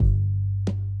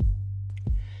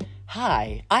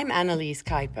Hi, I'm Annalise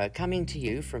Kuiper, coming to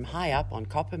you from high up on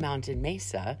Copper Mountain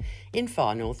Mesa in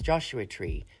far north Joshua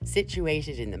Tree,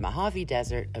 situated in the Mojave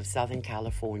Desert of Southern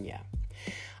California.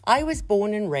 I was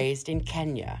born and raised in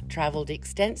Kenya, traveled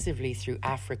extensively through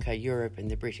Africa, Europe, and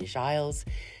the British Isles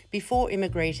before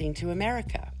immigrating to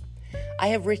America. I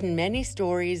have written many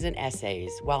stories and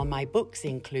essays, while my books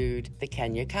include the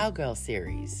Kenya Cowgirl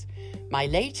series. My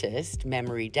latest,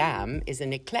 Memory Dam, is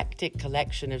an eclectic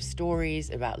collection of stories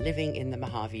about living in the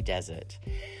Mojave Desert.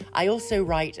 I also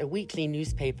write a weekly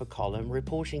newspaper column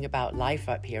reporting about life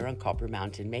up here on Copper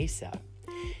Mountain Mesa.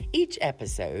 Each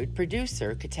episode,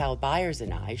 producer Cattell Byers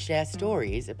and I share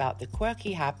stories about the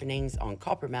quirky happenings on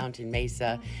Copper Mountain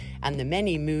Mesa and the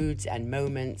many moods and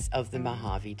moments of the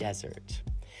Mojave Desert.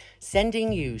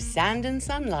 Sending you sand and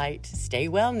sunlight. Stay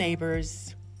well,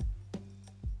 neighbors.